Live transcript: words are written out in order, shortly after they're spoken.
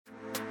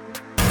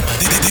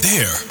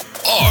There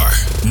are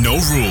no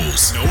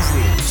rules. No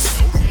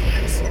rules.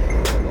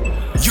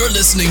 You're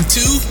listening to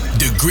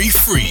Degree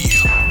Free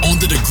on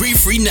the Degree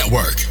Free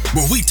Network,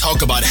 where we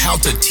talk about how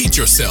to teach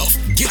yourself,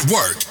 get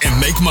work, and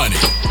make money.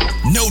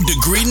 No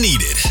degree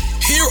needed.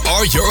 Here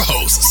are your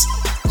hosts,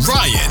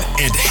 Ryan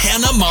and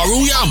Hannah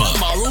Maruyama.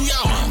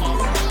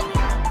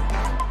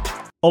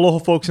 Aloha,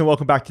 folks, and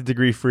welcome back to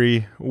Degree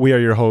Free. We are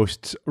your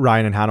hosts,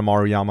 Ryan and Hannah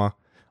Maruyama.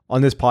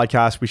 On this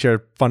podcast, we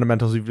share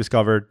fundamentals we've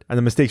discovered and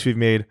the mistakes we've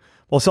made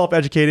while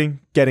self-educating,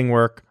 getting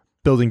work,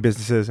 building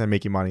businesses, and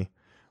making money.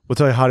 We'll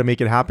tell you how to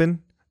make it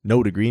happen.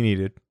 No degree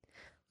needed.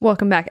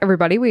 Welcome back,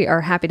 everybody. We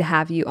are happy to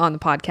have you on the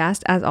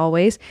podcast, as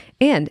always.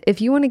 And if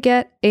you want to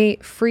get a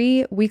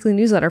free weekly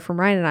newsletter from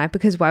Ryan and I,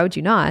 because why would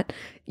you not,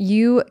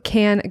 you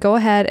can go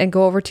ahead and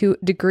go over to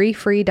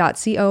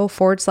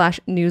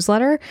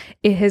degreefree.co/newsletter.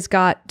 It has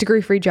got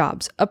degree-free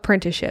jobs,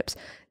 apprenticeships,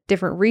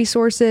 different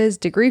resources,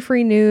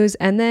 degree-free news,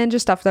 and then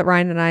just stuff that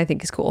Ryan and I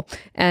think is cool.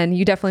 And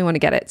you definitely want to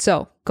get it.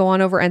 So go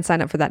on over and sign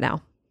up for that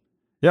now.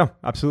 Yeah,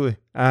 absolutely.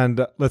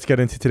 And let's get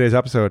into today's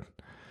episode.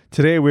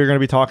 Today, we're going to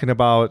be talking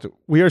about,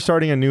 we are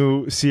starting a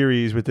new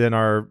series within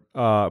our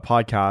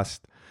podcast,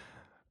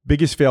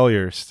 Biggest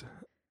Failures.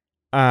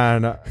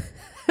 And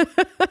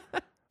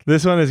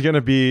this one is going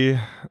to be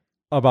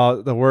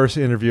about the worst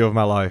interview of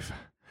my life.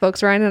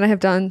 Folks, Ryan and I have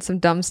done some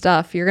dumb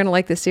stuff. You're going to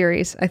like this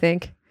series, I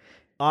think.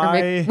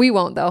 We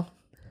won't, though.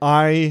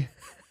 I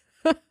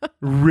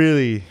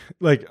really,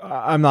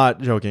 I'm not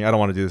joking. I don't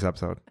want to do this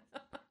episode.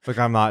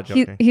 I'm not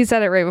joking. He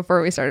said it right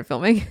before we started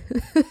filming.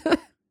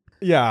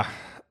 Yeah.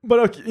 But,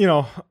 okay,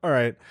 all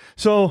right.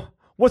 So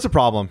what's the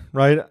problem,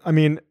 right? I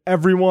mean,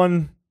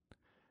 everyone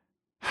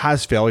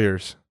has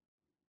failures.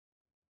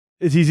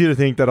 It's easy to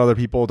think that other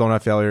people don't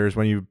have failures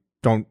when you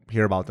don't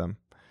hear about them.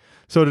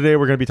 So today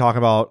we're going to be talking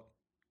about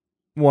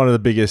one of the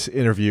biggest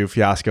interview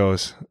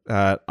fiascos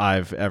that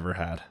I've ever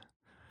had.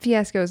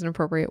 Fiasco is an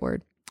appropriate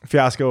word.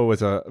 Fiasco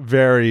was a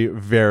very,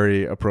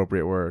 very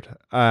appropriate word.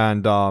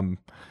 And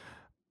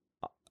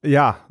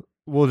yeah,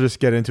 we'll just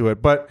get into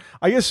it. But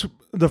I guess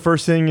the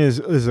first thing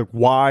is like,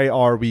 why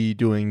are we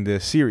doing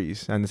this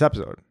series and this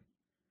episode?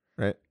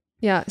 Right?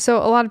 Yeah. So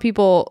a lot of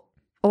people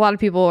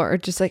are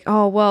just like,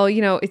 oh, well,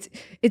 it's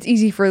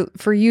easy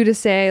for you to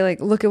say,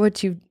 like, look at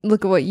what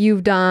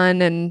you've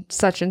done and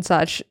such,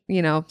 such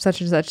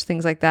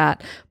things like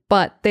that.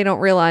 But they don't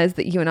realize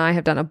that you and I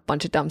have done a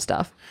bunch of dumb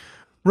stuff.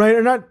 Right.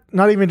 And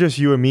not even just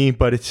you and me,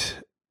 but it's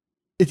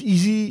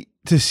easy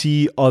to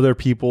see other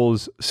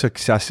people's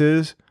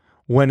successes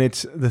when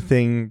it's the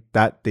thing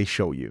that they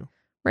show you.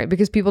 Right.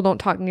 Because people don't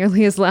talk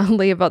nearly as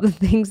loudly about the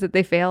things that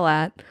they fail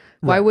at.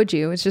 Why Right. would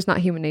you? It's just not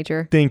human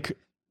nature. Think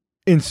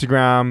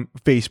Instagram,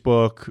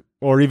 Facebook,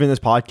 or even this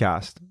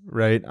podcast,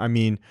 right? I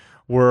mean,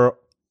 we're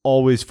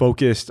always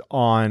focused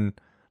on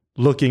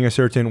looking a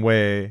certain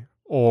way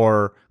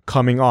or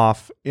coming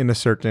off in a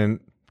certain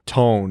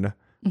tone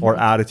or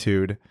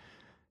attitude.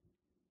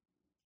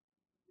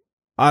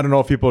 I don't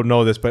know if people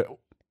know this, but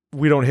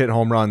we don't hit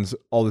home runs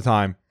all the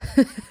time.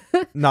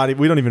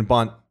 We don't even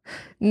bunt.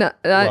 No,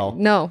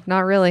 no,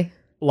 not really.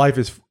 Life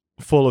is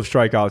full of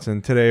strikeouts,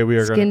 and today we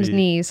are going to be Skinned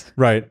knees.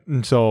 Right,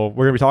 and so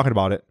we're going to be talking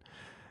about it.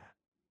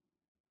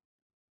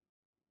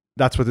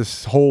 That's what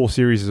this whole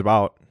series is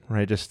about,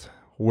 right? Just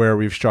where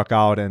we've struck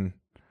out, and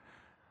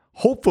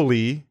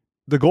hopefully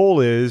the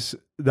goal is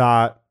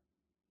that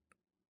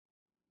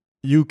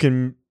you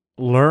can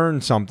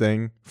learn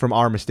something from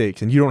our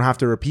mistakes, and you don't have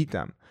to repeat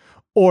them,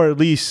 or at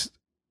least,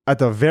 at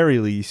the very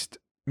least,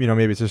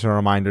 maybe it's just a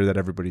reminder that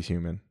everybody's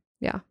human.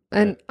 Yeah.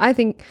 And I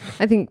think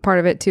part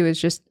of it too is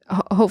just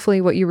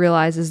hopefully what you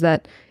realize is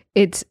that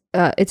it's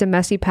a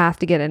messy path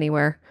to get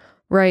anywhere,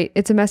 right?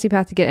 It's a messy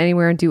path to get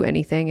anywhere and do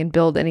anything and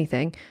build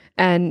anything.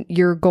 And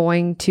you're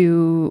going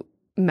to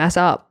mess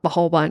up a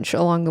whole bunch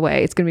along the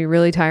way. It's going to be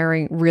really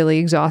tiring, really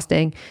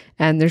exhausting.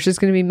 And there's just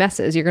going to be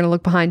messes. You're going to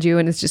look behind you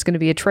and it's just going to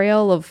be a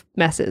trail of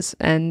messes.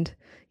 And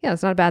yeah,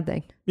 it's not a bad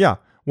thing. Yeah.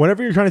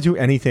 Whenever you're trying to do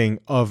anything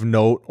of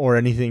note or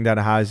anything that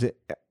has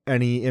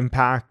any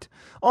impact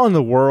on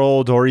the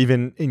world or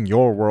even in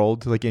your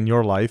world, like in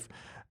your life,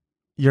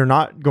 you're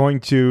not going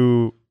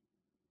to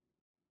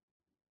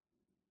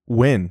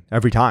win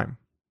every time.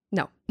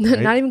 No, right?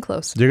 Not even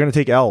close. You're going to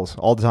take L's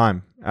all the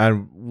time.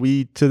 And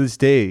we, to this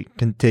day,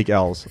 can take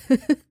L's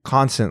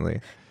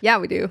constantly. Yeah,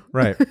 we do.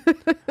 Right.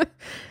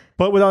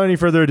 But without any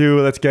further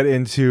ado, let's get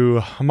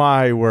into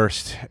my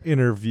worst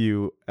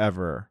interview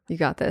ever. You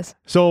got this.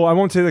 So I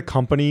won't say the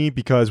company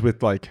because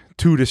with like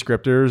 2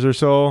 descriptors or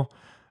so,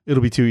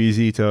 it'll be too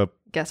easy to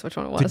guess which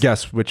one it was. To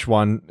guess which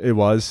one it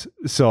was.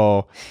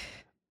 So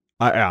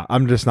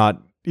I'm just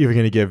not even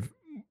going to give.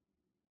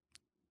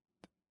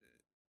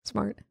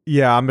 Smart.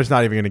 Yeah, I'm just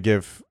not even going to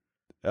give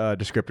a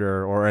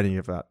descriptor or any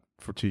of that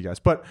to you guys.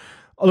 But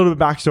a little bit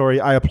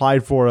backstory. I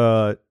applied for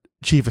a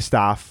chief of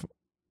staff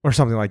or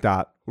something like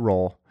that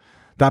role.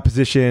 That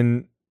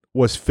position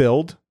was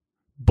filled,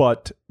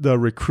 but the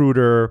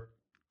recruiter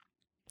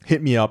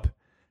hit me up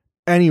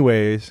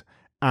anyways.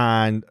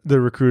 And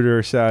the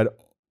recruiter said,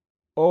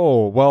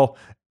 oh, well,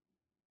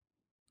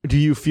 do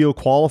you feel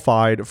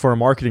qualified for a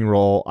marketing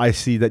role? I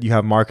see that you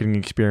have marketing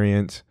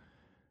experience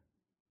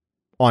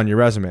on your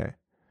resume.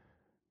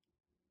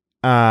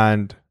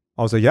 And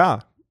I was like,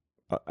 yeah,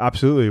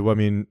 absolutely. Well, I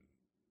mean,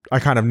 I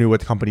kind of knew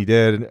what the company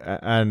did,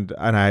 and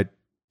I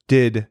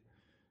did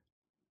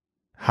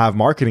have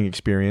marketing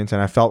experience,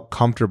 and I felt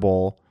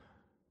comfortable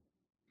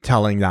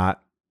telling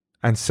that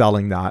and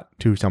selling that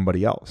to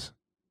somebody else.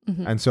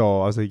 Mhm. And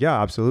so I was like,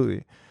 yeah,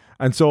 absolutely.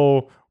 And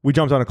so we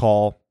jumped on a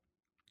call,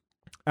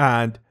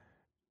 and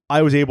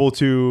I was able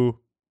to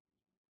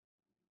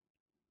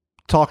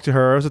talk to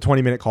her. It was a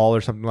 20-minute call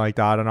or something like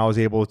that. And I was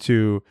able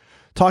to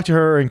talk to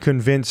her and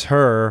convince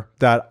her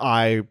that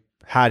I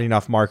had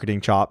enough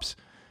marketing chops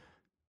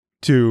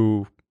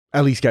to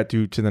at least get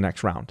to the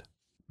next round,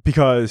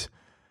 because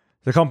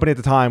the company at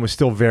the time was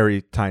still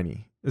very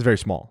tiny. It was very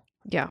small.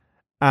 Yeah.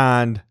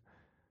 And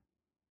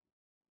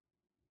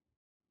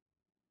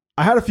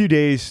I had a few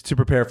days to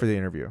prepare for the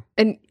interview.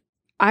 And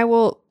I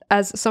will,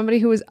 as somebody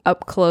who was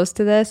up close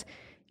to this,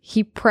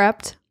 he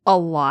prepped a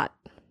lot,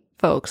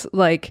 folks.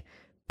 Like,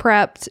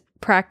 prepped,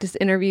 practice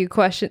interview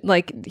question.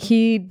 Like,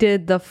 he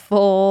did the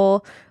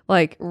full,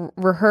 like,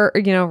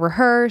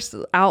 rehearse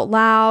out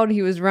loud.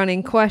 He was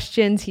running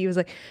questions. He was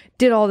like,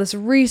 did all this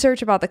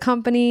research about the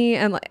company,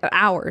 and like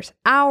hours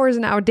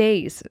and hours,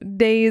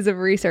 days of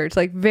research,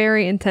 like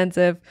very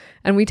intensive.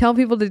 And we tell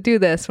people to do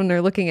this when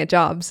they're looking at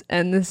jobs.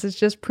 And this is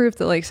just proof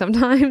that, like,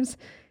 sometimes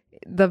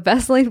the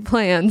best laid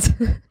plans.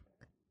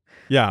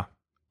 Yeah.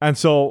 And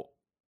so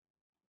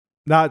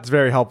that's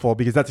very helpful,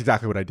 because that's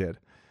exactly what I did.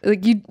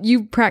 Like,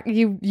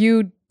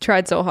 you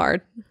tried so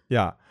hard.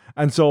 Yeah.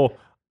 And so,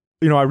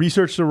 I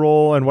researched the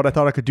role and what I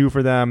thought I could do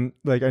for them.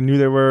 Like, I knew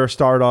they were a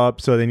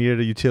startup, so they needed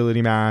a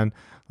utility man.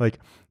 Like,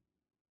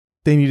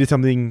 they needed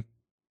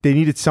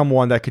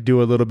someone that could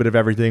do a little bit of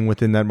everything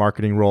within that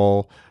marketing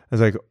role. I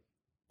was like,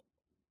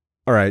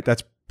 all right,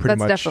 that's much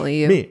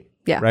definitely you. Me.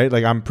 Yeah. Right.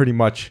 Like, I'm pretty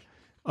much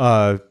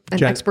an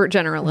expert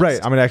generalist. Right.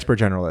 I'm an expert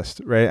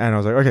generalist. Right. And I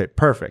was like, okay,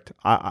 perfect.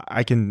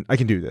 I can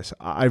do this.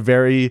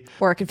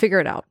 Or I can figure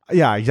it out.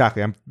 Yeah,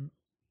 exactly.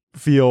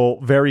 Feel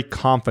very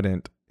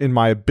confident in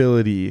my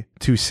ability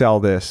to sell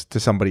this to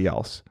somebody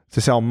else, to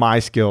sell my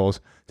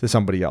skills to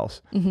somebody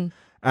else. Mm-hmm.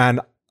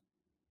 And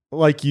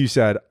like you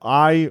said,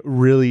 I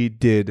really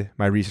did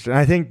my research. And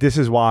I think this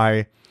is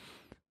why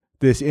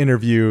this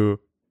interview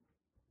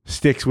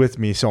sticks with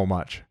me so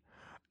much.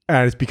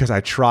 And it's because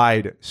I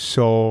tried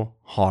so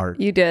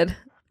hard. You did.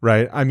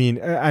 Right? I mean,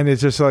 and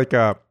it's just like,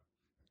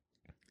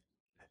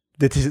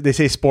 they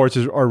say sports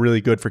are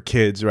really good for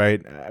kids,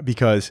 right?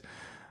 Because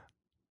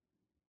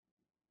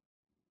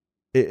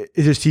it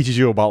just teaches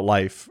you about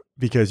life,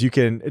 because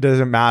it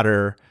doesn't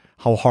matter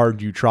how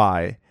hard you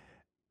try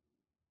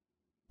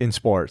in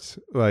sports.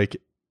 Like,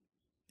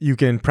 you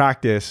can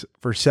practice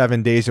for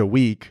 7 days a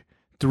week,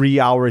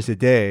 3 hours a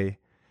day.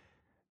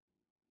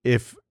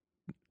 If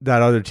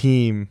that other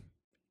team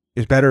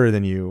is better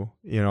than you,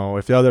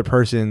 if the other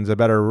person's a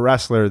better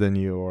wrestler than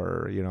you,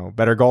 or,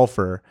 better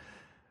golfer,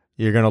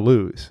 you're going to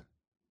lose.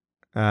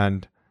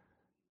 And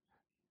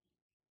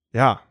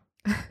yeah,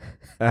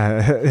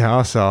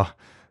 so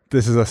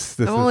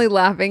I'm only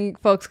laughing,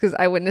 folks, because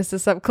I witnessed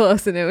this up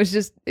close, and it was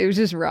just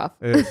rough.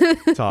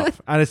 It's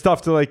tough. And it's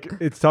tough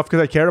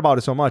because I cared about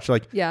it so much.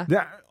 Like, yeah,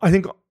 I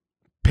think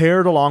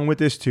paired along with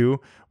this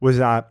too was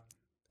that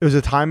it was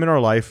a time in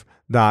our life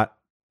that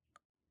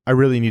I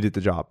really needed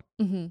the job.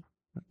 Mm-hmm.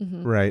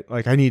 Mm-hmm. Right?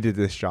 Like, I needed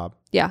this job.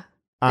 Yeah.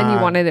 And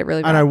you wanted it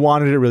really bad. And I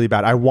wanted it really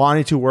bad. I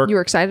wanted to work. You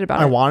were excited about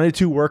it. I wanted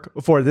to work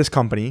for this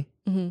company.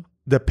 Mm-hmm.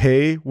 The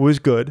pay was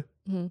good.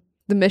 Mm-hmm.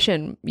 The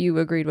mission you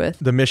agreed with.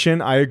 The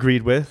mission I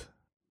agreed with.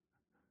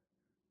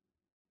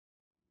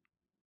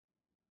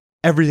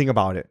 Everything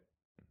about it.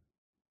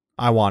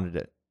 I wanted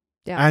it.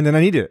 Yeah. And then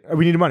I needed it.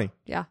 We needed money.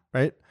 Yeah.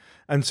 Right?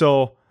 And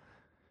so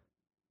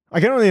I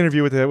get on the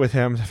interview with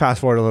him, fast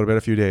forward a little bit,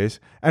 a few days,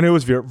 and it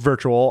was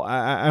virtual,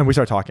 and we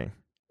start talking.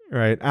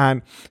 Right?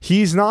 And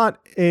he's not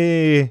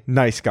a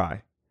nice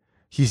guy.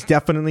 He's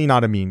definitely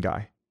not a mean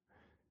guy.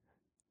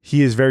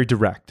 He is very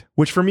direct,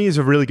 which for me is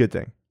a really good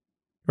thing.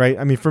 Right?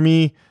 I mean, for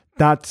me,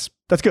 that's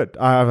good.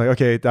 I'm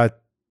like, okay,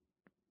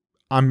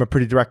 I'm a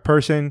pretty direct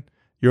person.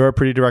 You're a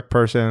pretty direct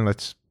person.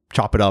 Let's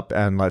chop it up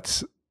and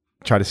let's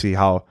try to see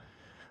how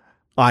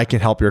I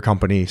can help your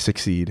company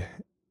succeed,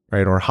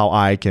 right? Or how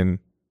I can,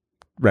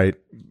 right,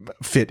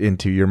 fit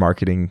into your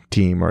marketing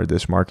team or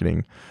this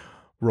marketing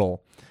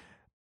role.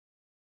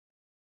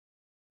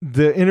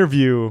 The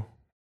interview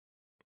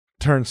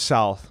turned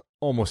south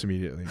almost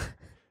immediately.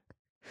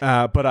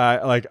 But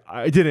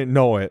I didn't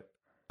know it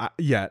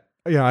yet.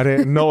 I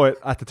didn't know it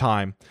at the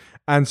time.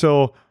 And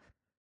so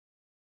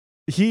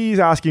he's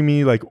asking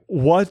me, like,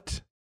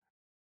 what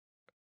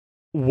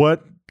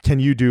can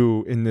you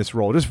do in this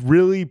role? Just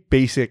really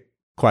basic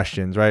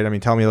questions, right? I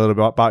mean, tell me a little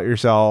bit about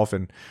yourself.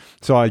 And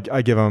so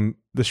I give him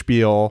the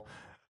spiel.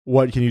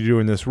 What can you do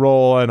in this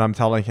role? And I'm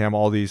telling him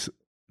all these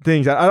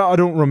things. I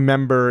don't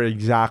remember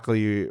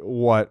exactly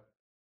what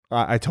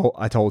I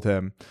told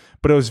him,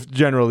 but it was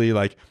generally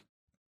like,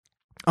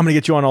 I'm going to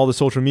get you on all the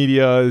social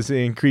medias,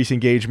 increase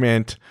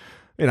engagement,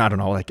 and I don't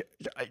know, like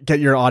get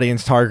your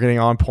audience targeting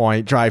on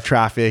point, drive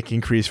traffic,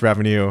 increase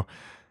revenue.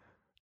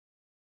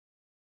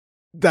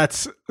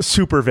 That's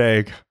super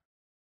vague.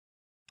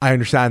 I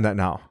understand that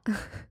now.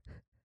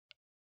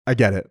 I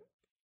get it.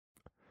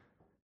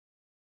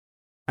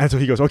 And so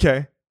he goes,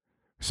 okay,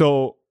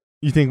 so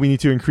you think we need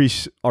to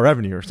increase our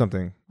revenue or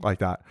something like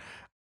that?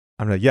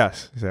 I'm like,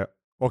 yes. He said,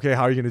 okay,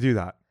 how are you going to do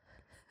that?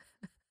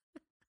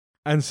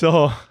 And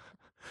so,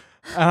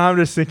 and I'm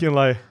just thinking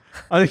like,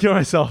 I'm thinking to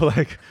myself,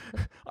 like,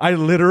 I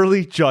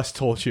literally just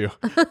told you.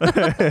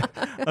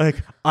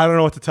 Like, I don't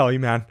know what to tell you,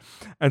 man.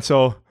 And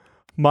so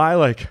my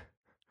like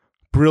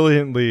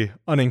brilliantly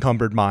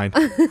unencumbered mind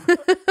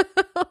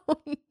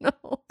Oh, no.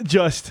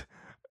 just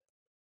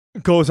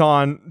goes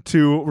on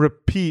to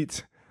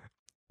repeat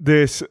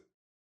this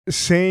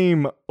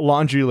same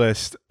laundry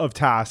list of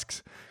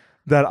tasks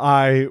that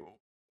I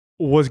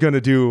was going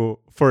to do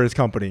for his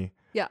company.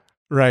 Yeah.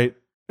 Right.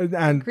 And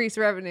Increase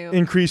revenue.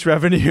 increase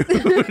revenue.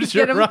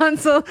 Get them on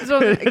social.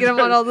 Get them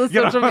on all the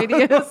social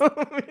medias.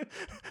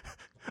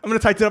 I'm going to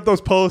tighten up those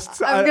posts.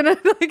 I'm gonna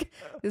like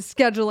the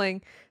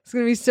scheduling. It's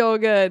gonna be so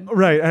good.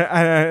 Right.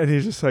 And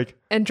he's just like,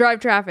 And drive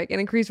traffic and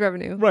increase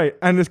revenue. right.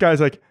 And this guy's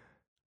like,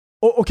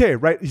 oh, okay.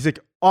 Right. He's like,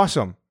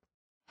 awesome.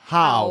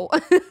 How?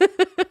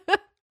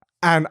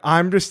 And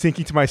I'm just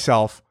thinking to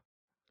myself,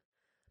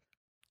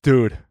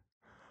 dude,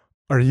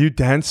 are you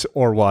dense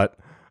or what?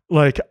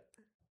 Like,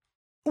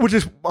 which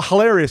is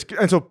hilarious.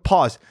 And so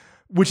pause,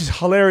 which is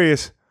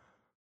hilarious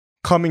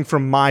coming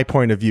from my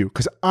point of view,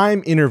 because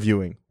I'm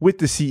interviewing with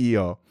the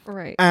CEO.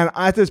 Right. And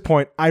at this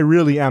point, I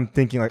really am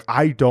thinking like,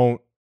 I don't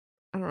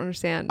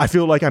understand. I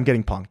feel like I'm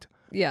getting punked.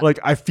 Yeah. Like,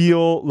 I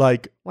feel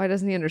like Why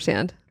doesn't he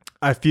understand?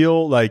 I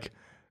feel like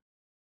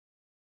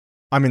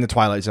I'm in the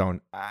Twilight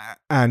Zone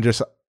and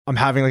just I'm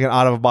having like an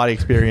out of body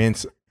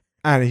experience.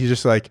 And he's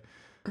just like,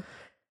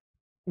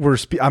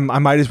 I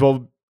might as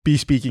well be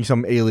speaking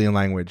some alien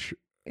language.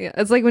 Yeah.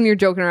 It's like when you're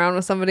joking around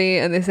with somebody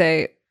and they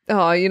say,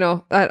 oh, you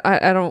know,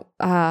 I don't,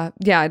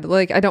 yeah,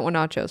 like, I don't want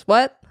nachos.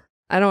 What?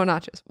 I don't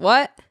want nachos.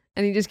 What?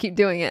 And you just keep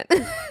doing it.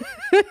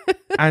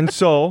 And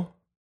so,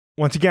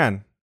 once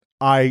again,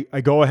 I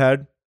go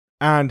ahead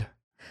and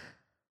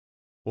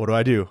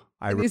what do?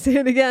 You say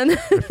it again.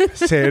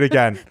 Say it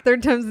again.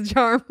 Third time's the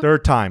charm.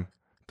 Third time.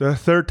 The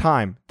third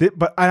time.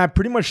 And I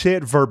pretty much say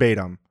it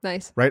verbatim.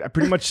 Nice. Right? I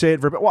pretty much say it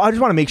verbatim. Well, I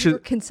just want to make sure.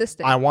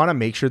 Consistent. I want to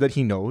make sure that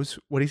he knows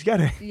what he's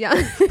getting. Yeah.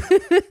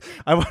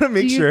 I want to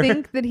make sure. Do you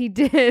think that he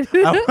did?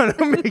 I want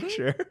to make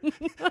sure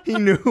he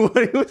knew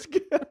what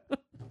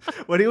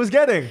he was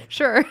getting.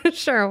 Sure,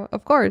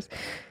 of course.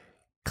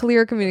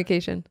 Clear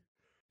communication.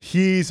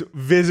 He's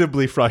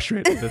visibly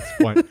frustrated at this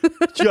point.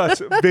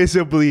 Just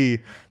visibly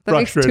that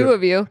frustrated. Makes two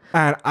of you.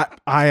 And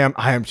I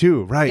am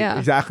too. Right. Yeah.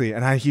 Exactly.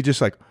 And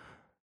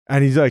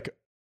he's like,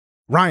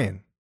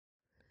 Ryan.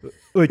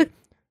 Like,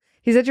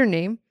 he said your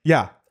name?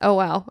 Yeah. Oh,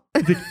 wow.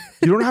 Like,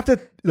 you don't have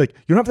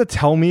to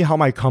tell me how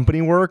my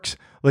company works.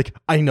 Like,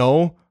 I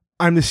know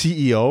I'm the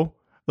CEO.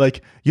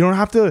 Like, you don't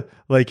have to,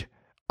 like,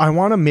 I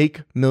want to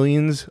make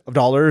millions of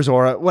dollars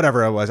or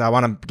whatever it was. I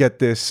want to get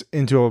this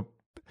into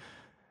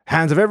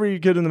hands of every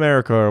kid in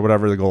America or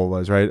whatever the goal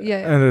was, right?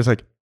 Yeah. And it's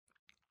like,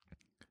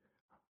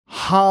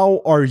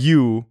 how are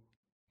you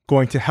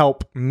going to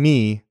help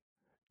me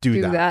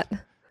do that?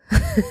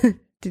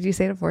 Did you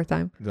say it a fourth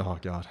time? Oh,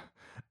 God.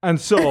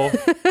 And so,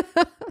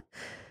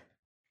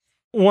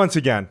 once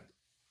again,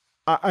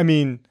 I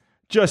mean,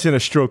 just in a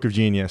stroke of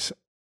genius,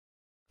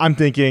 I'm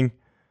thinking,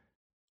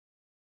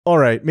 all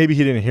right, maybe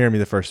he didn't hear me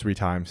the first 3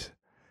 times.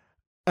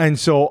 And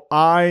so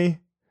I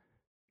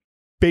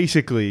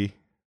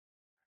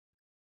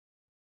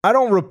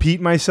don't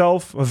repeat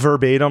myself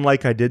verbatim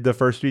like I did the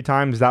first 3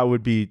 times. That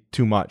would be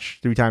too much.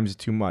 3 times is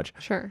too much.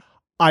 Sure.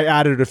 I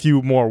added a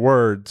few more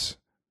words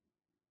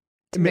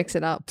to mix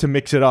it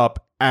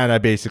up. And I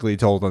basically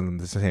told them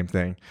the same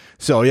thing.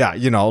 So yeah,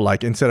 you know,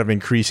 like instead of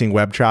increasing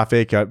web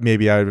traffic,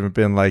 maybe I would have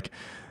been like,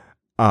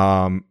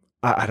 I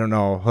don't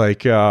know,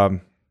 like, oh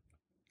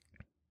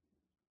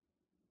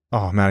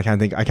man,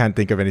 I can't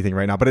think of anything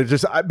right now. But it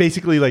just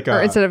basically like,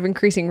 or instead of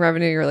increasing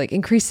revenue, you're like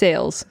increase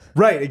sales.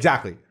 Right?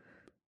 Exactly.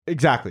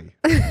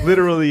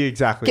 Literally,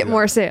 exactly. Get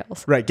more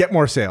sales. Right. Get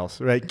more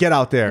sales. Right. Get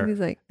out there. He's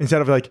like,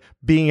 instead of like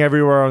being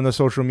everywhere on the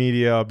social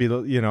media, be,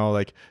 you know,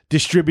 like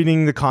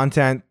distributing the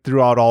content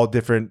throughout all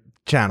different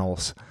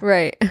channels.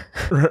 Right.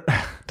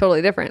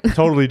 Totally different.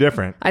 Totally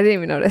different. I didn't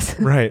even notice.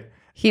 Right.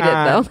 He did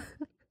though.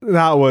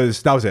 That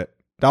was it.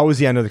 That was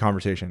the end of the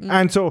conversation. Mm.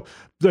 And so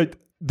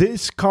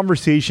this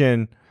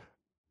conversation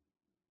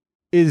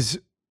is,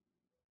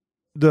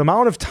 the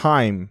amount of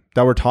time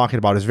that we're talking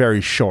about is very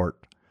short,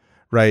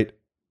 right?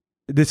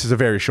 This is a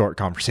very short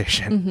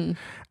conversation. Mm-hmm.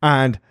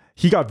 And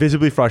he got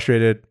visibly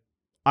frustrated.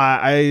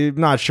 I'm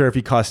not sure if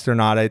he cussed or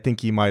not. I think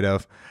he might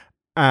have.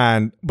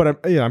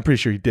 But I'm pretty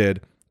sure he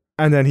did.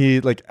 And then he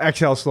like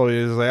exhaled slowly.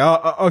 He was like,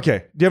 oh,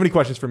 okay. Do you have any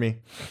questions for me?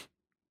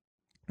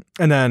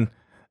 And then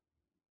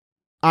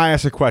I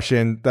asked a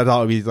question that I thought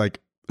would be like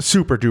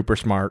super duper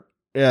smart.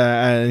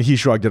 And he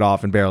shrugged it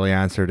off and barely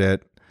answered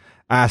it.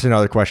 I asked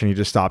another question. He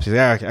just stops. He's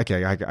like,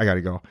 okay, I got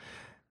to go.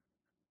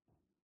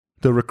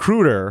 the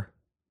recruiter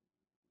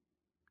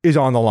is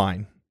on the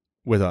line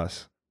with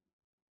us.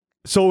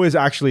 So is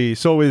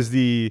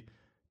the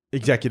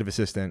executive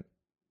assistant.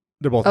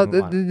 They're both on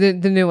the line.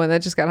 The new one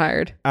that just got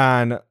hired.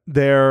 And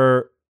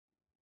they're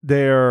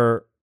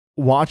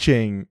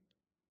watching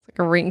Like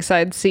a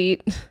ringside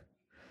seat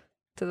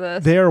to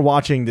this. They're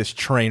watching this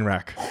train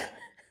wreck.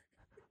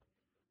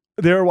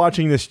 They're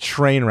watching this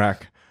train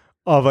wreck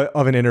of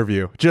an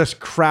interview just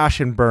crash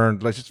and burn,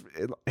 like just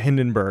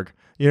Hindenburg.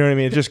 You know what I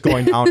mean? It's just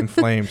going down in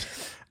flames.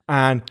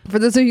 And for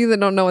those of you that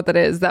don't know what that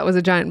is, that was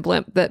a giant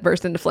blimp that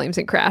burst into flames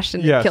and crashed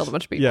and killed a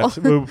bunch of people. Yes,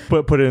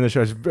 we'll put it in the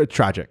show. It's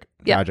tragic.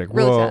 Yeah, tragic.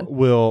 Really sad.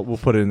 We'll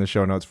put it in the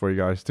show notes for you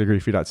guys.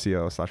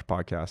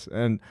 degreefree.co/podcast.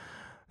 And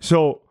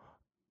so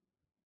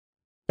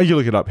you can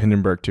look it up,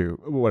 Hindenburg too.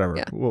 Whatever.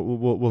 Yeah.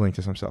 We'll link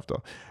to some stuff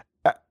though.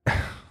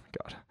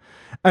 God.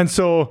 And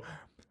so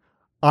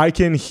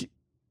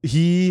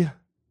he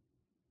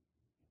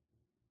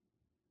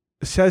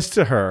says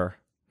to her,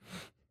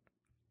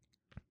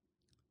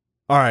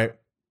 all right,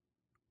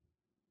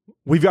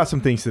 we've got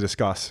some things to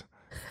discuss.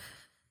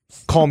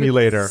 Call me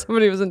later.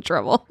 Somebody was in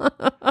trouble.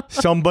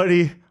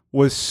 Somebody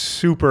was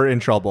super in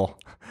trouble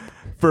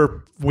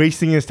for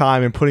wasting his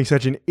time and putting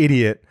such an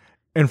idiot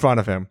in front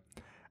of him.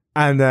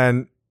 And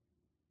then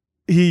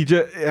he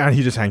just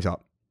hangs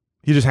up.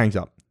 He just hangs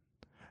up.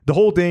 The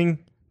whole thing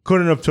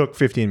couldn't have took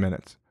 15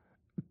 minutes.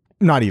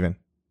 Not even,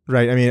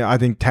 right? I mean, I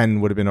think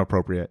 10 would have been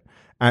appropriate.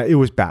 It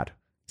was bad.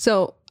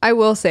 So I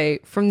will say,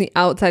 from the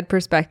outside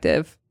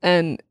perspective,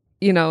 and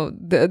you know,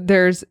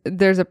 there's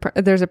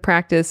a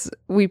practice.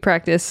 We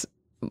practice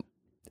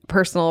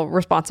personal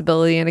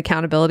responsibility and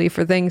accountability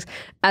for things.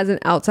 As an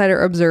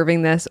outsider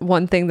observing this,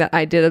 one thing that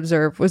I did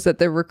observe was that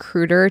the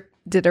recruiter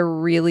did a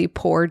really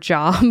poor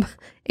job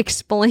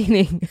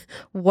explaining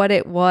what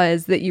it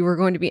was that you were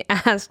going to be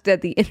asked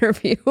at the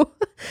interview,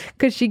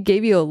 because she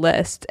gave you a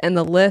list, and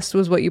the list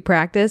was what you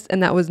practiced,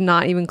 and that was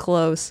not even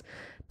close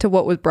to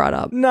what was brought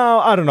up. No,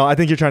 I don't know. I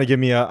think you're trying to give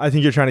me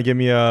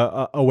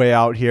a way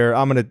out here.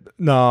 I'm gonna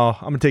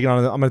take it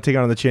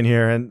on the chin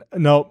here. And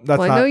no, that's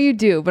not. I know you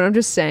do, but I'm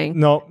just saying.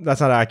 No, that's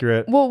not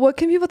accurate. Well, what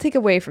can people take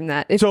away from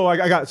that? So I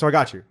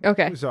got you.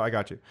 Okay. So I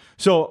got you.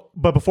 So,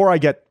 but before I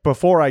get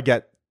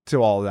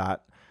to all of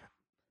that,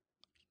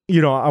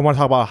 you know, I want to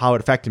talk about how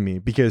it affected me,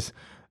 because,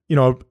 you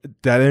know,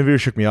 that interview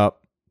shook me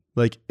up.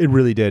 Like, it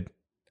really did.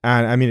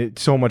 And I mean,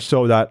 it's so much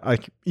so that,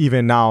 like,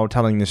 even now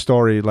telling this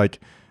story, like,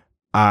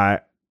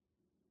 I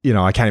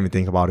can't even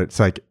think about it. It's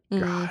like,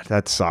 God,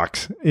 that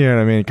sucks. You know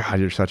what I mean? God,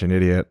 you're such an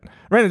idiot.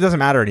 Right? It doesn't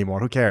matter anymore.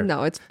 Who cares?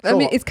 No, it's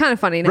kind of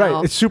funny now.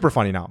 Right. It's super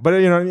funny now. But,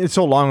 you know, it's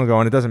so long ago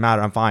and it doesn't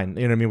matter. I'm fine.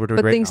 You know what I mean? We're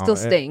doing great now. But things still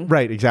sting.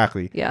 Right.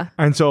 Exactly. Yeah.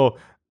 And so,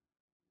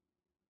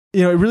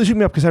 you know, it really shook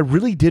me up because I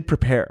really did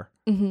prepare.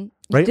 Mm-hmm.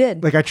 Right? You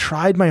did. Like, I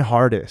tried my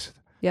hardest.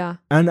 Yeah.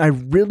 And I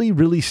really,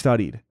 really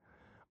studied.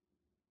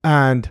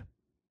 And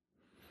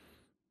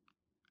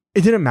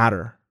it didn't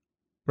matter.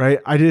 Right?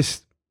 I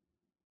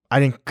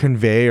didn't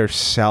convey or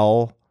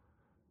sell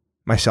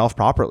myself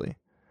properly.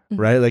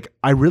 Mm-hmm. Right? Like,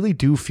 I really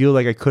do feel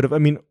like I could have. I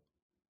mean,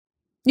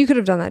 you could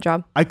have done that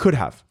job. I could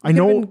have. You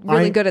could have been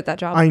really good at that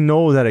job. I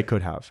know that I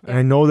could have. Yeah. And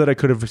I know that I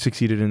could have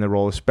succeeded in the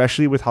role,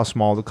 especially with how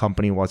small the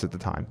company was at the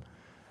time.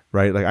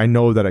 Right? Like, I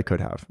know that I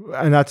could have.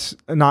 And that's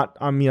not,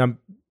 I mean, I'm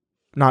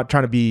not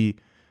trying to be,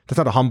 that's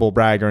not a humble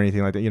brag or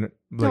anything like that. You know,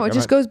 like, no, it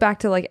just goes back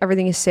to, like,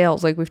 everything is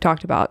sales, like we've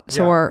talked about.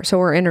 So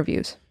are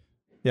interviews.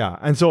 Yeah.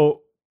 And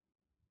so,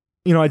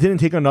 you know, I didn't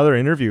take another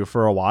interview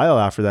for a while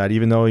after that,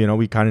 even though, you know,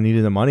 we kind of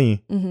needed the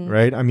money, Mm-hmm.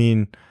 right? I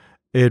mean,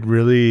 it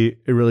really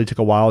took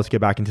a while to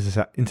get back into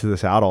the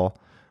saddle,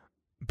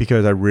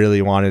 because I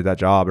really wanted that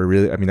job. I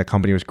mean, that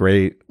company was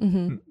great,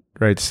 Mm-hmm.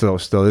 right? Still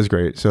is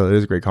great. So it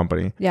is a great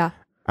company. Yeah.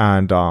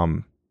 And,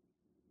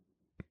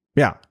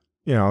 yeah,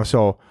 you know,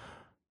 so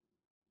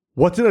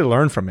what did I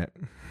learn from it?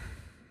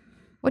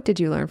 What did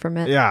you learn from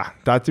it? Yeah,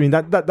 that's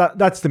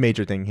the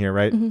major thing here,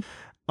 right?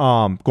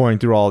 Mm-hmm. Going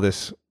through all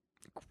this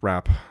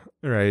crap,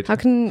 right? How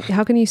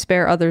can you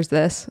spare others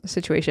this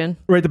situation?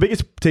 Right. The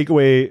biggest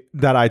takeaway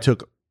that I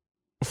took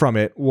from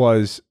it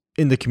was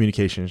in the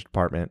communications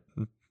department.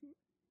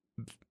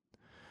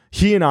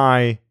 He and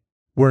I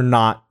were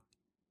not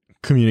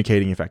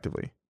communicating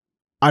effectively.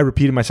 I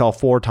repeated myself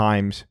 4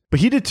 times, but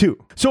he did too.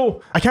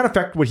 So I can't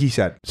affect what he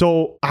said.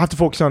 So I have to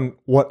focus on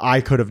what I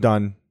could have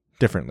done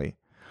differently.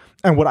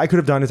 And what I could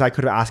have done is I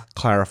could have asked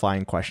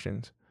clarifying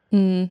questions.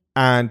 Mm.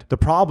 And the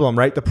problem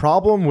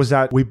was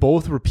that we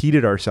both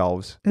repeated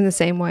ourselves In the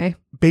same way.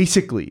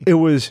 basically. It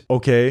was,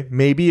 okay,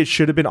 maybe it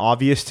should have been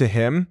obvious to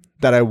him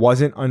that I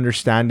wasn't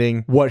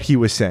understanding what he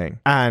was saying.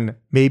 And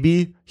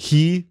maybe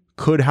he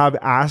could have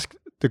asked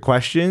the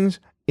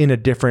questions in a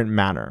different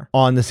manner.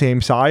 On the same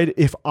side,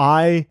 if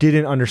I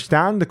didn't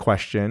understand the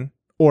question,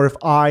 or if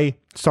I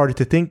started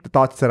to think the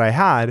thoughts that I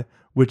had,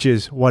 which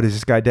is, what is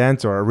this guy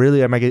dense, or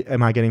really am I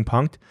getting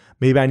punked?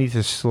 Maybe I need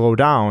to slow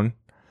down,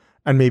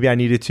 and maybe I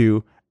needed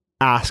to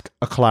ask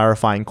a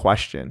clarifying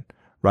question,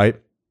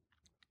 right?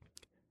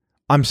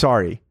 I'm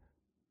sorry.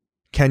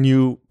 Can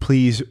you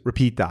please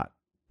repeat that?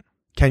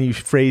 Can you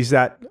phrase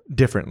that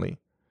differently?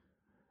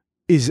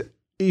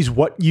 is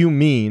what you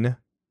mean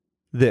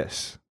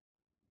this?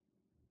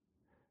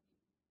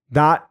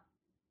 That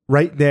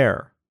right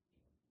there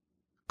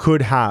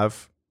could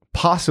have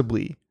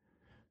possibly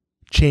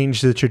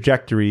changed the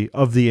trajectory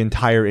of the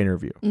entire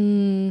interview.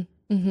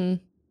 Mm-hmm.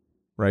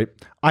 Right?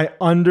 I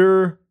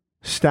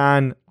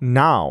understand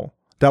now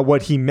that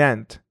what he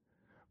meant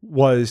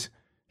was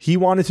he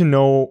wanted to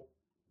know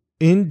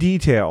in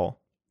detail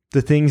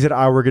the things that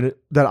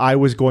I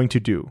was going to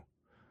do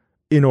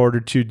in order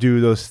to do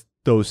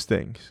those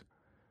things.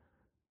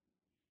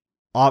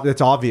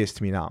 That's obvious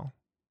to me now,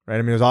 right?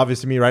 I mean, it was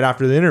obvious to me right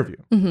after the interview.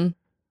 Mm-hmm.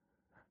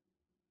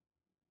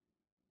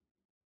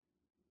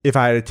 If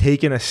I had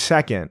taken a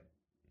second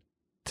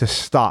to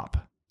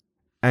stop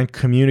and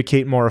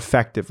communicate more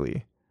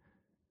effectively,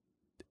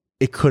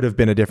 it could have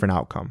been a different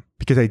outcome,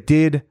 because I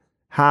did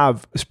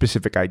have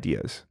specific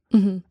ideas.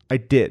 Mm-hmm. I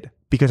did,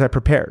 because I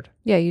prepared.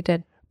 Yeah, you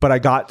did. But I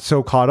got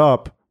so caught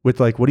up with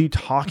like, what are you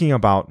talking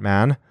about,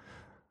 man?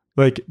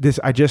 Like this,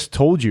 I just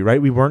told you,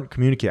 right? We weren't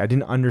communicating. I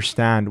didn't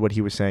understand what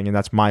he was saying, and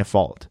that's my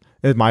fault.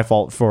 It's my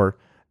fault for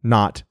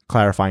not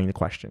clarifying the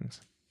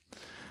questions.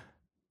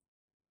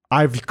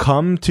 I've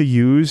come to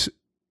use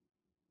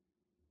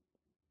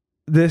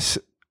this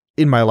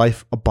in my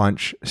life a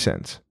bunch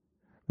since,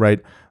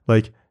 right?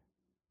 Like,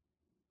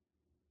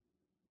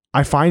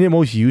 I find it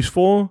most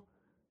useful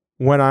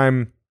when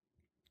I'm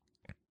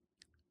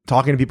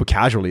talking to people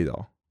casually,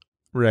 though,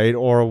 right?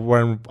 Or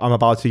when I'm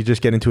about to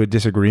just get into a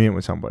disagreement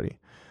with somebody.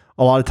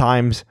 A lot of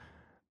times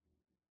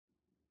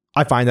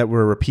I find that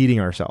we're repeating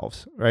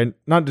ourselves, right?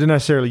 Not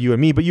necessarily you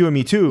and me, but you and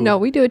me too. No,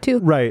 we do it too.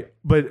 Right.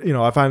 But,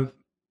 I find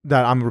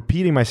that I'm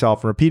repeating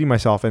myself,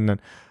 and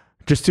then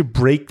just to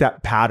break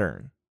that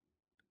pattern,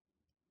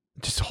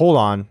 just hold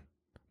on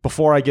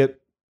before I get,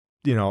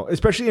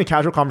 especially in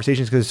casual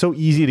conversations, because it's so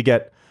easy to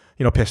get,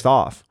 pissed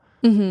off,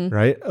 Mm-hmm.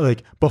 right?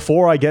 Like,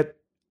 before I get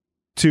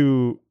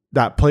to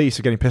that place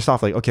of getting pissed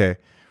off, like, okay,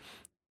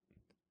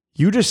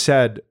 you just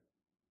said,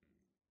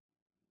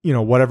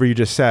 whatever you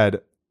just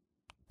said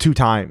 2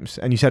 times,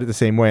 and you said it the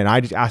same way, and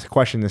I just asked a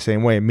question the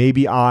same way.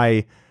 Maybe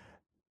I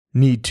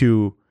need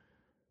to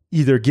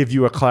either give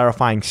you a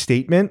clarifying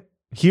statement,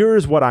 here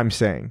is what I'm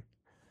saying,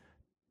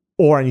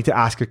 or I need to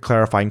ask a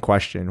clarifying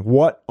question.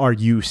 What are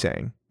you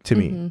saying to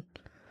Mm-hmm. me?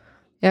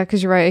 Yeah,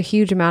 because you're right. A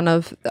huge amount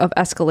of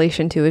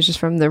escalation too is just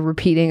from the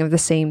repeating of the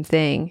same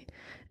thing,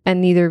 and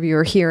neither of you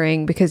are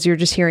hearing, because you're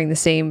just hearing the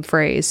same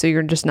phrase. So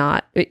you're just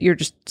not. You're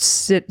just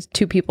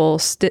two people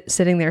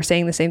sitting there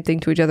saying the same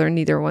thing to each other, and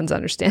neither one's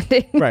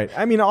understanding. Right.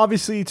 I mean,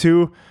 obviously,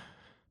 too.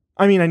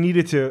 I mean,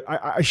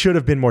 I should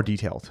have been more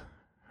detailed,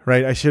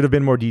 right? I should have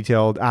been more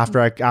detailed after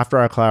I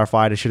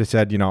clarified. I should have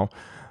said,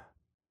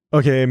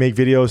 okay, make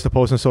videos to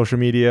post on social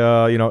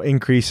media,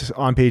 increase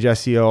on-page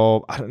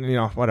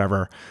SEO,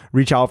 whatever.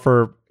 Reach out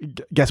for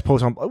guest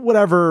posts on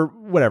whatever.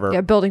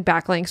 Yeah, building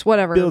backlinks,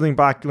 whatever. Building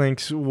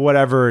backlinks,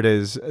 whatever it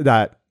is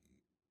that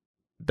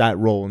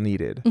role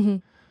needed. Mm-hmm.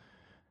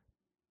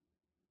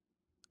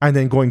 And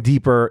then going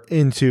deeper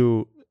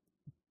into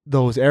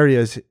those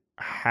areas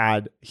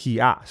had he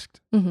asked,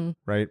 Mm-hmm.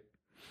 right?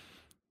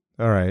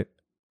 All right.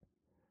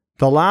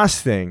 The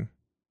last thing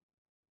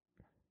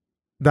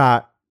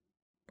that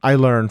I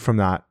learned from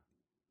that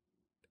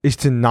is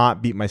to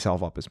not beat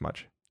myself up as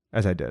much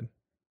as I did.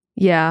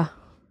 Yeah,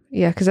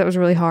 because that was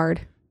really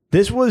hard.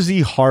 This was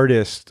the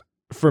hardest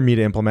for me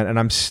to implement, and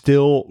I'm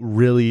still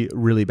really,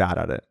 really bad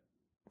at it,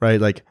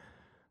 right? Like,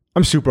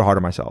 I'm super hard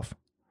on myself.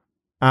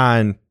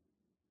 And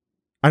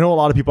I know a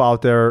lot of people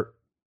out there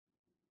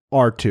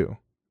are too,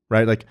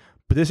 right? Like,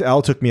 but this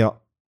L took me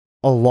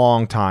a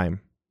long time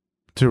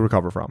to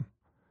recover from.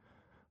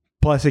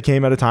 Plus, it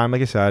came at a time,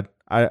 like I said,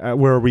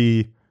 where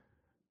we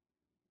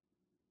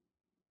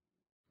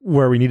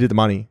needed the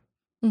money,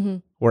 Mm-hmm.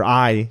 where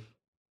I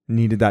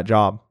needed that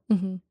job,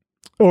 Mm-hmm.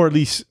 or at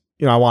least,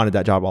 I wanted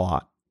that job a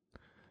lot.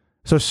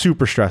 So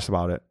super stressed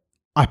about it.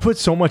 I put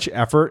so much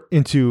effort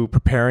into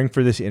preparing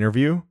for this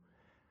interview,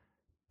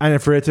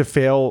 and for it to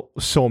fail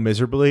so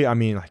miserably, I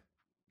mean, like,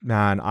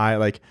 man, I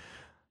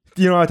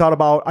thought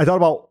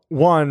about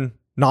one,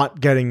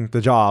 not getting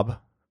the job.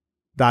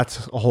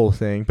 That's a whole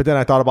thing. But then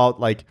I thought about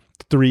like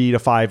 3 to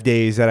 5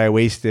 days that I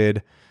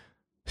wasted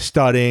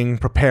studying,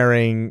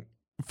 preparing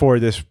for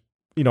this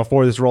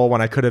role,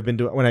 when I could have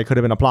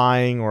been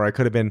applying, or I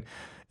could have been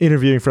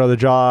interviewing for other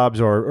jobs,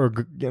 or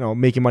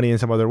making money in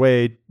some other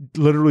way,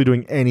 literally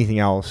doing anything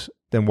else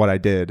than what I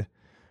did.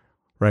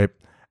 Right.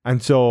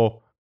 And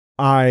so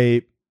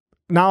I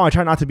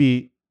try not to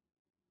be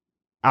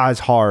as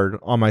hard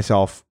on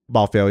myself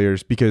about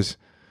failures, because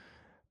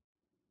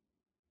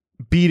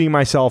beating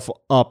myself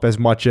up as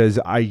much as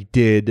I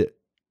did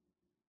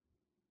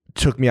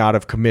took me out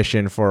of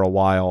commission for a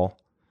while,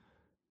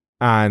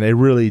 and it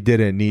really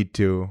didn't need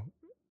to.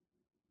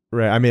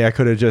 Right. I mean, I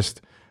could have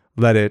just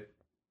let it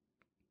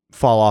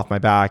fall off my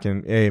back,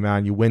 and hey,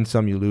 man, you win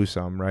some, you lose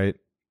some, right?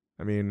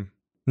 I mean,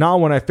 now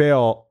when I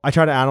fail, I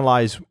try to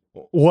analyze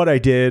what I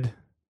did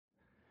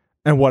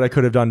and what I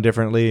could have done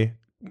differently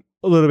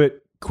a little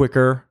bit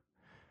quicker.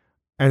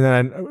 And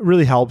then it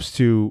really helps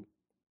to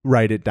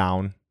write it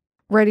down,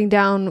 writing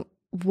down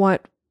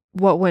what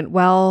went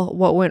well,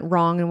 what went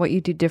wrong, and what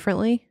you do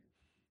differently?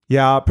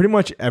 Yeah, pretty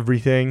much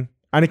everything.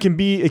 And it can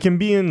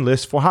be in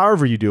list form.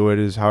 However you do it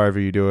is however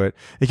you do it.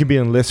 It can be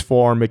in list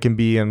form. It can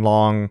be in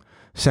long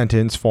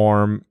sentence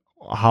form.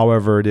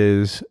 However it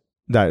is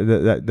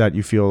that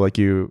you feel like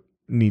you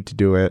need to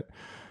do it.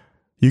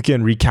 You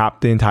can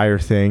recap the entire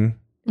thing,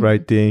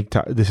 right?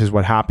 This is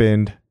what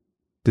happened.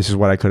 This is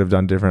what I could have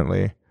done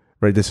differently,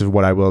 right? This is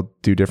what I will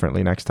do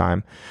differently next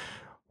time.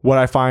 What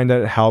I find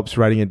that helps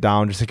writing it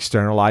down, just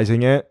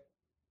externalizing it,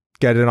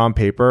 get it on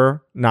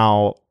paper.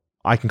 Now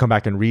I can come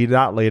back and read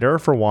that later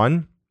for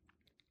one.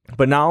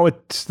 But now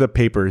it's the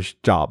paper's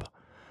job.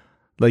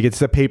 Like it's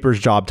the paper's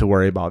job to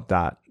worry about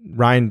that.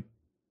 Ryan,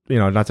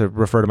 not to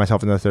refer to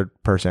myself in the third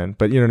person,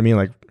 but you know what I mean?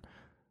 Like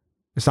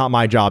it's not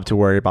my job to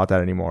worry about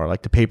that anymore.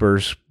 Like the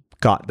paper's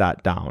got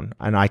that down,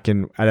 and I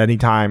can, at any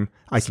time,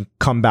 I can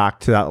come back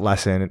to that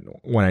lesson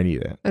when I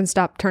need it. And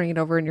stop turning it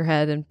over in your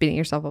head and beating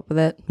yourself up with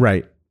it.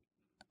 Right.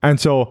 And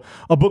so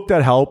a book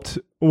that helped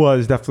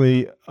was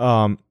definitely,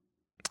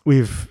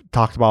 we've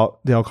talked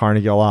about Dale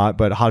Carnegie a lot,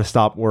 but How to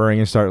Stop Worrying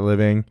and Start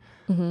Living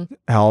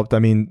helped. I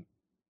mean,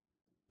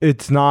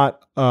 it's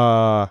not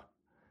an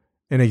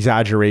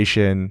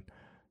exaggeration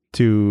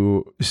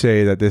to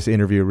say that this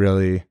interview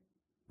really,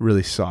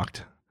 really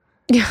sucked.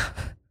 Yeah.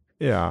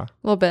 Yeah. A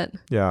little bit.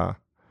 Yeah.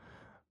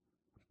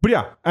 But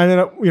yeah. And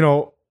then,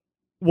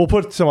 we'll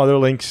put some other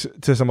links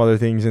to some other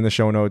things in the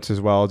show notes as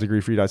well.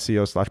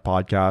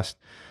 degreefree.co/podcast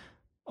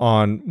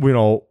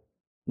on,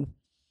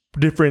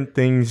 different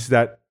things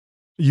that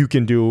you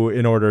can do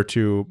in order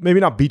to maybe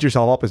not beat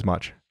yourself up as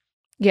much.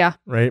 Yeah.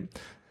 Right.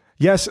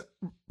 Yes.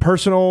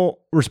 Personal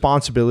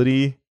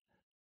responsibility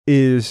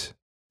is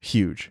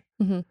huge.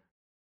 Mm-hmm.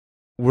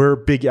 We're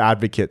big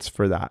advocates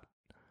for that.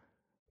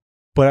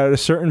 But at a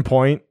certain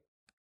point,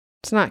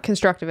 it's not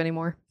constructive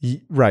anymore.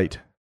 Right.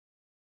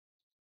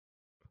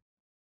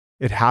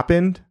 It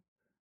happened.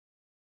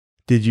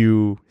 Did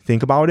you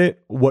think about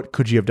it? What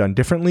could you have done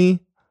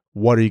differently?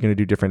 What are you going to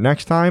do different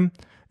next time?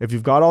 If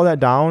you've got all that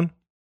down,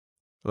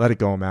 let it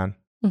go, man.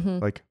 Mm-hmm.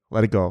 Like,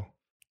 let it go.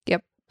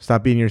 Yep.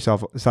 Stop beating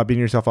yourself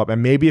up.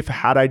 And maybe if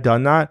had I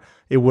done that,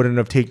 it wouldn't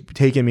have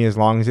taken me as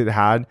long as it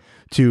had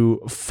to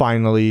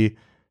finally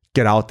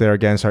get out there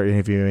again, start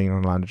interviewing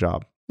and land a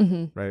job.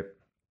 Mm-hmm. Right.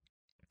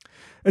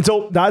 And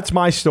so that's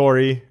my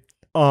story.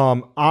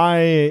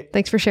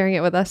 Thanks for sharing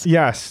it with us.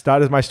 Yes,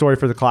 that is my story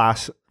for the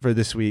class for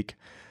this week.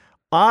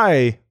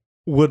 I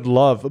would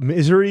love,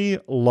 misery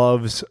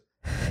loves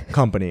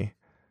company.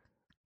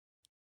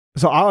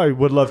 So I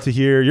would love to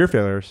hear your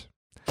failures.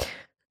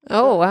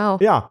 Oh, wow.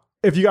 Yeah.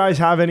 If you guys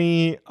have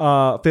any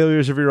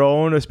failures of your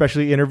own,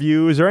 especially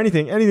interviews or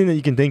anything that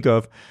you can think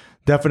of,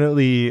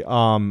 definitely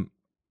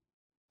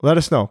let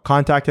us know.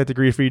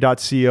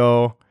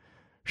 contact@degreefree.co.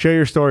 Share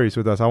your stories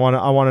with us. I want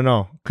to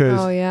know,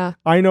 because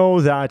I know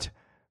that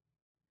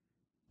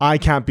I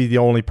can't be the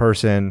only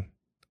person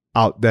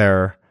out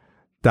there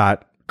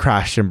that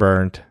crashed and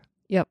burned.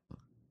 Yep.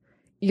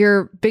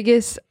 Your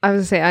biggest, I was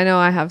gonna say, I know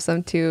I have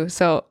some too.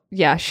 So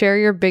yeah, share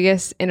your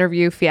biggest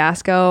interview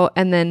fiasco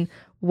and then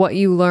what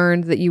you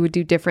learned that you would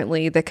do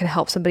differently that could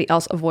help somebody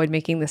else avoid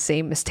making the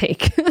same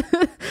mistake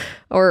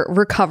or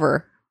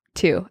recover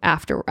too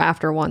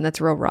after one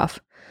that's real rough.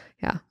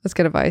 Yeah, that's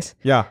good advice.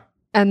 Yeah.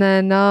 And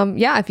then,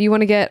 if you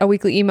want to get a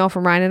weekly email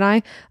from Ryan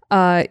and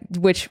I,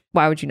 which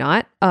why would you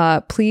not?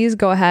 Please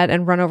go ahead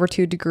and run over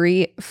to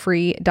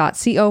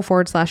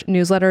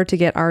degreefree.co/newsletter to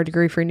get our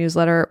Degree Free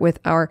newsletter with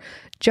our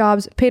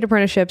jobs, paid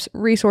apprenticeships,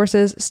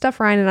 resources, stuff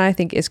Ryan and I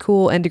think is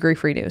cool, and Degree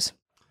Free news.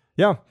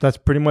 Yeah, that's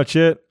pretty much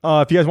it.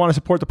 If you guys want to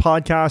support the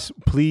podcast,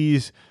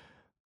 please,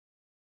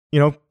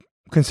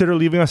 consider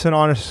leaving us an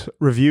honest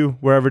review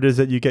wherever it is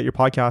that you get your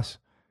podcasts.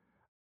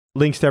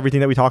 Links to everything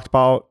that we talked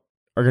about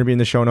are going to be in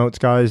the show notes,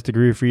 guys.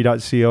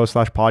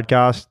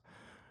 degreefree.co/podcast.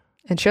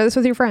 And share this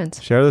with your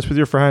friends.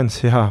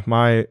 Yeah,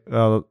 my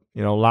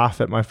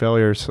laugh at my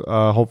failures.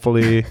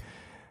 Hopefully,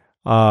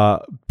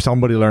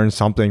 somebody learns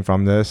something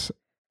from this,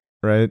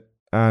 right?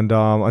 And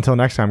until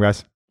next time,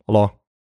 guys. Aloha.